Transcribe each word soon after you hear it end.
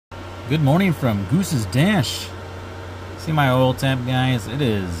Good morning from Goose's Dash. See my oil temp, guys? It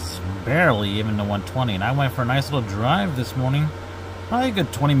is barely even to 120, and I went for a nice little drive this morning. Probably a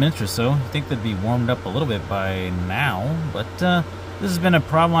good 20 minutes or so. I think they'd be warmed up a little bit by now, but this has been a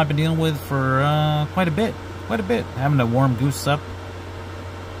problem I've been dealing with for quite a bit. Having to warm Goose up.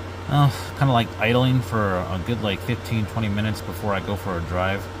 Kind of like idling for a good like 15-20 minutes before I go for a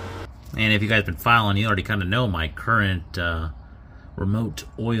drive. And if you guys have been following, you already kind of know my current remote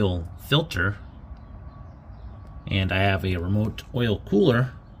oil filter. And I have a remote oil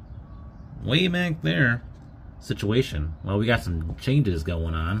cooler way back there situation. Well, we got some changes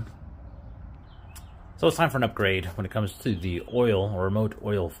going on. So it's time for an upgrade when it comes to the oil or remote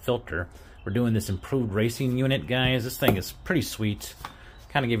oil filter. We're doing this improved racing unit, guys. This thing is pretty sweet.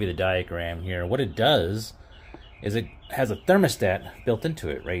 Kind of give you the diagram here. What it does is it has a thermostat built into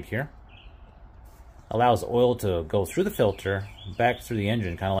it right here. Allows oil to go through the filter, back through the engine, kind of like